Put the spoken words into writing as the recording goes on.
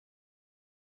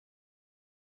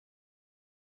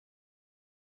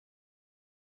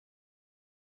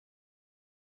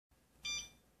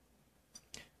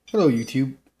Hello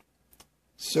YouTube.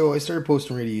 So I started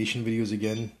posting radiation videos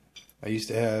again. I used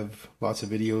to have lots of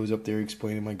videos up there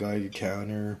explaining my Geiger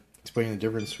counter, explaining the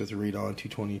difference with radon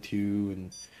 222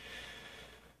 and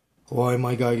why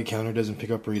my Geiger counter doesn't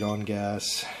pick up radon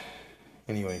gas.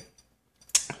 Anyway,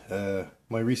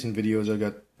 my recent videos I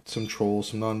got some trolls,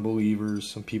 some non-believers,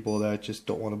 some people that just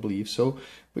don't want to believe. So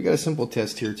we got a simple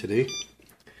test here today.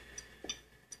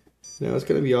 Now it's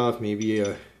going to be off maybe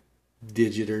a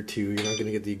digit or two. You're not going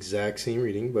to get the exact same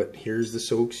reading, but here's the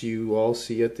SOEKS you all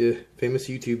see at the famous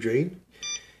YouTube drain.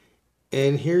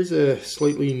 And here's a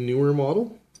slightly newer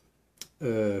model,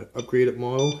 upgraded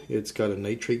model. It's got a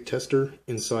nitrate tester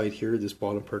inside here. This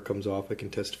bottom part comes off. I can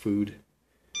test food.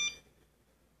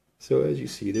 So as you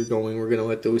see, they're going. We're going to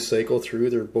let those cycle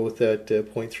through. They're both at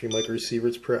 0.3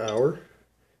 microsieverts per hour,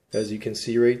 as you can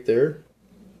see right there.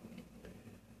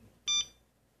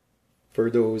 For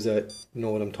those that know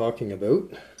what I'm talking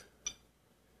about.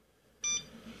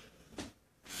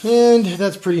 And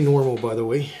that's pretty normal, by the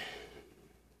way.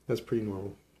 That's pretty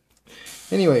normal.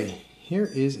 Anyway, here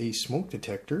is a smoke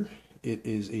detector. It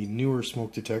is a newer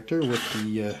smoke detector with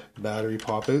the battery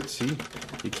pop out. See,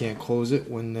 you can't close it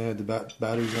when the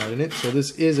battery's not in it. So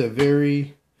this is a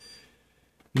very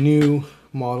new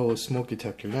model of smoke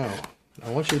detector. Now, I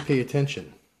want you to pay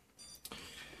attention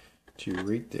to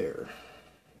right there.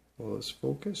 Well, let's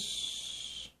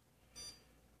focus.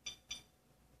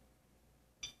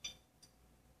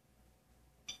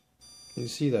 You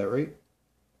see that, right?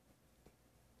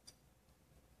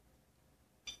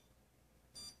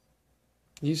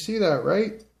 You see that,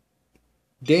 right?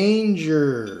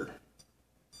 Danger.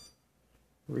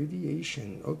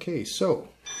 Radiation. Okay, so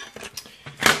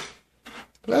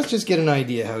let's just get an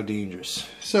idea how dangerous.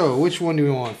 So, which one do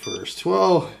we want first?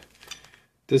 Well,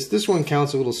 this one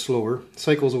counts a little slower,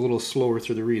 cycles a little slower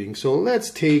through the reading. So let's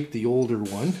take the older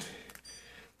one.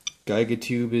 Geiger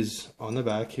tube is on the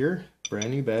back here,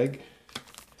 brand new bag.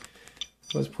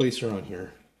 Let's place her on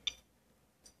here.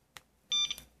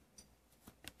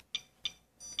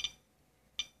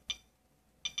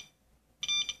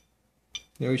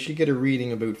 Now we should get a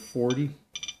reading about 40.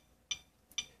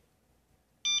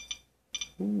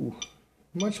 Ooh,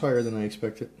 much higher than I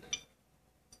expected.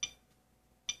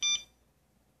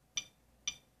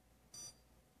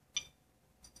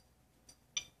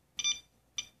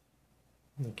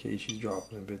 Okay, she's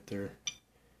dropping a bit there.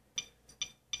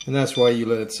 And that's why you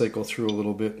let it cycle through a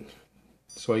little bit,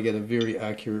 so I get a very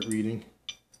accurate reading.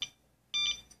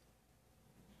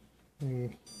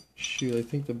 And shoot, I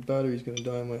think the battery's going to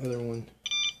die on my other one.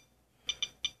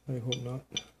 I hope not.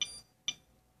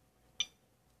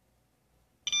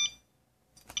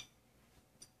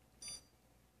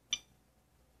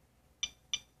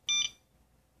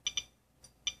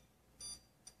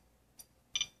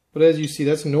 But as you see,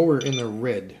 that's nowhere in the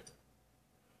red.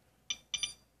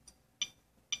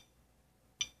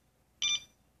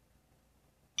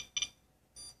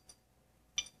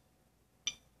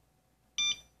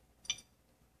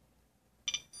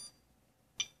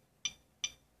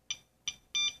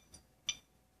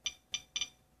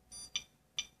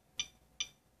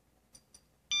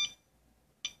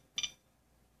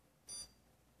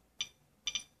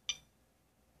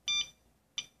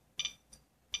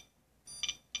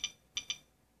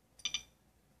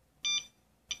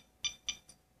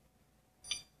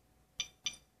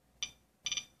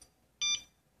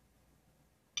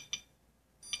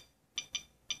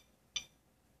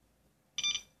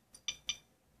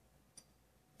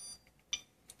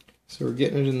 So we're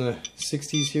getting it in the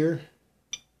 60s here.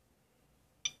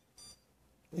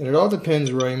 And it all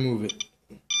depends where I move it.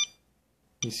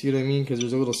 You see what I mean? Because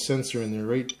there's a little sensor in there,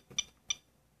 right?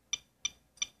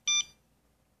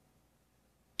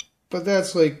 But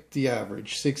that's like the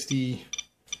average, 60,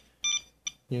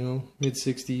 you know, mid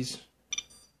 60s.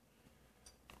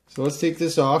 So let's take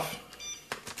this off.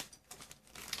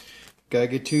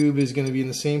 Geiger tube is going to be in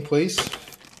the same place.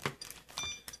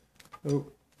 Oh,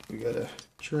 we gotta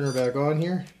turn her back on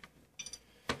here.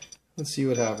 Let's see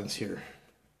what happens here.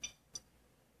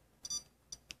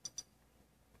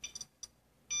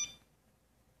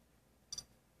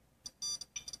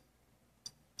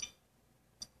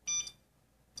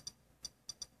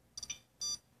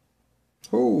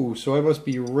 Oh, so I must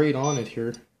be right on it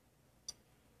here.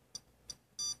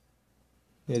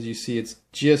 As you see, it's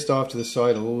just off to the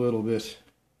side a little bit.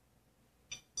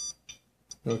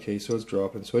 Okay, so it's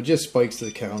dropping. So it just spikes to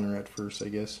the counter at first, I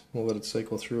guess. We'll let it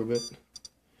cycle through a bit.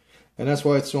 And that's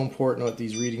why it's so important to let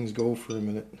these readings go for a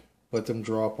minute. Let them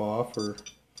drop off or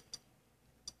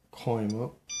climb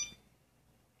up.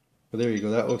 But there you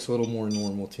go, that looks a little more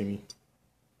normal to me.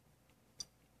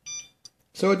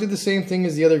 So it did the same thing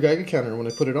as the other Geiger counter when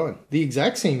I put it on. The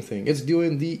exact same thing. It's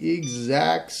doing the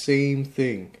exact same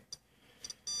thing.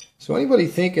 So anybody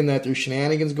thinking that there's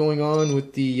shenanigans going on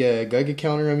with the Geiger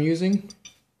counter I'm using,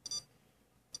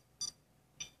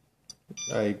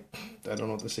 I don't know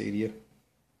what to say to you.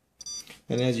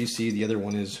 And as you see, the other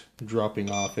one is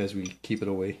dropping off as we keep it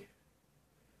away.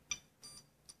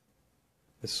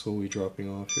 It's slowly dropping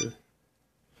off here.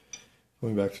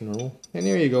 Going back to normal. And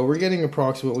there you go. We're getting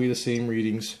approximately the same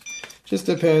readings. Just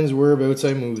depends whereabouts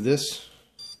I move this.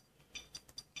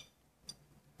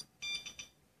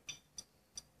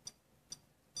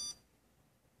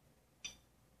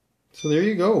 So there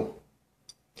you go.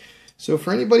 So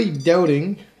for anybody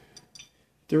doubting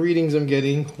the readings I'm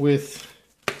getting with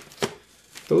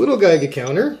the little Geiger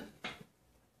counter,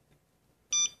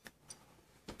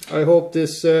 I hope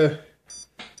this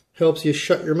helps you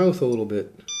shut your mouth a little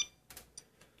bit.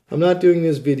 I'm not doing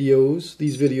these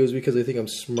videos because I think I'm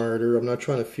smarter. I'm not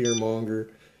trying to fearmonger.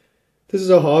 This is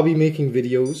a hobby, making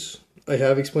videos. I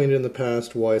have explained it in the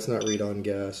past why it's not radon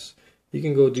gas. You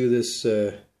can go do this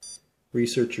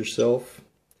research yourself.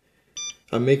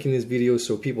 I'm making these videos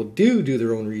so people do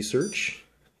their own research,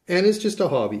 and it's just a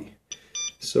hobby.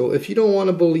 So if you don't want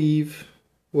to believe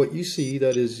what you see,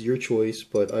 that is your choice,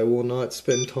 but I will not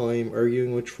spend time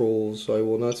arguing with trolls. I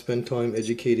will not spend time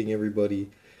educating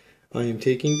everybody. I am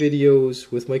taking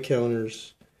videos with my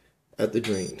counters at the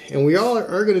drain. And we all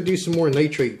are going to do some more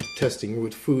nitrate testing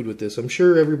with food with this. I'm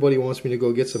sure everybody wants me to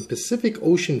go get some Pacific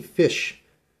Ocean fish,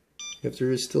 if there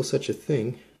is still such a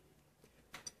thing.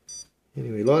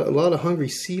 Anyway, a lot of hungry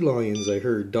sea lions, I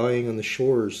heard, dying on the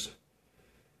shores,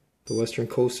 the western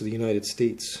coast of the United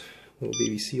States. Little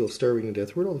baby seal starving to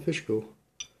death. Where'd all the fish go?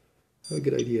 What a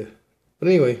good idea. But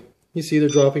anyway, you see they're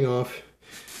dropping off.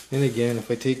 And again, if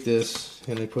I take this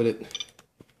and I put it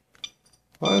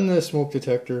on the smoke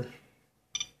detector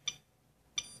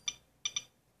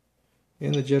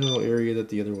in the general area that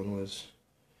the other one was,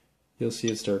 you'll see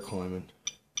it start climbing.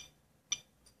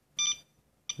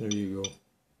 There you go.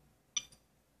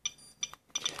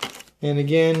 And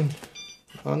again,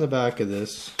 on the back of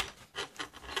this,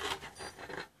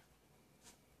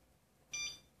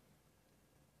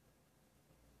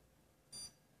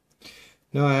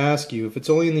 now I ask you, if it's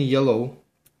only in the yellow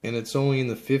and it's only in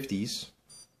the 50s,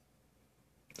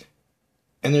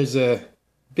 and there's a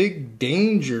big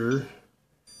danger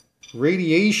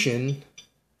radioactivity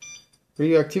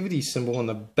symbol on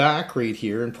the back right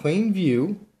here in plain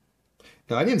view.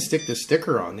 Now I didn't stick the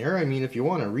sticker on there. I mean, if you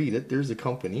want to read it, there's the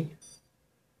company.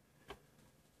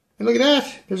 And look at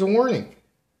that, there's a warning.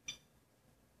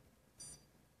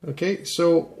 Okay,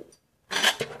 so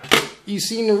you've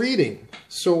seen the reading.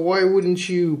 So why wouldn't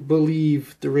you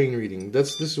believe the rain reading?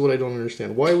 This is what I don't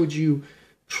understand. Why would you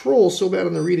troll so bad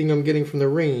on the reading I'm getting from the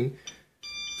rain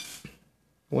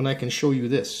when I can show you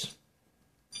this?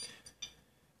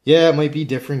 Yeah, it might be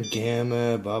different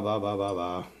gamma, blah, blah, blah, blah,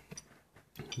 blah.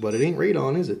 But it ain't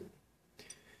radon, is it?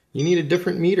 You need a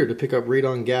different meter to pick up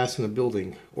radon gas in a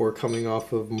building or coming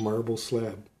off of marble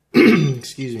slab.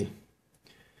 Excuse me.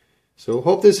 So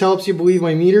hope this helps you believe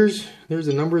my meters. There's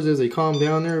the numbers as they calm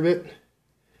down there a bit.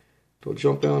 They'll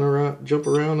jump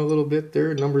around a little bit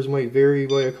there. Numbers might vary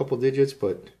by a couple digits,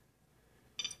 but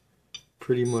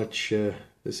pretty much the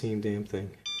same damn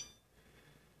thing.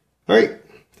 Alright,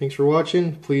 thanks for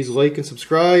watching. Please like and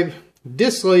subscribe.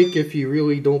 Dislike if you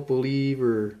really don't believe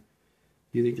or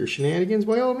you think they're shenanigans.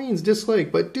 By all means,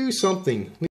 dislike, but do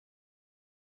something.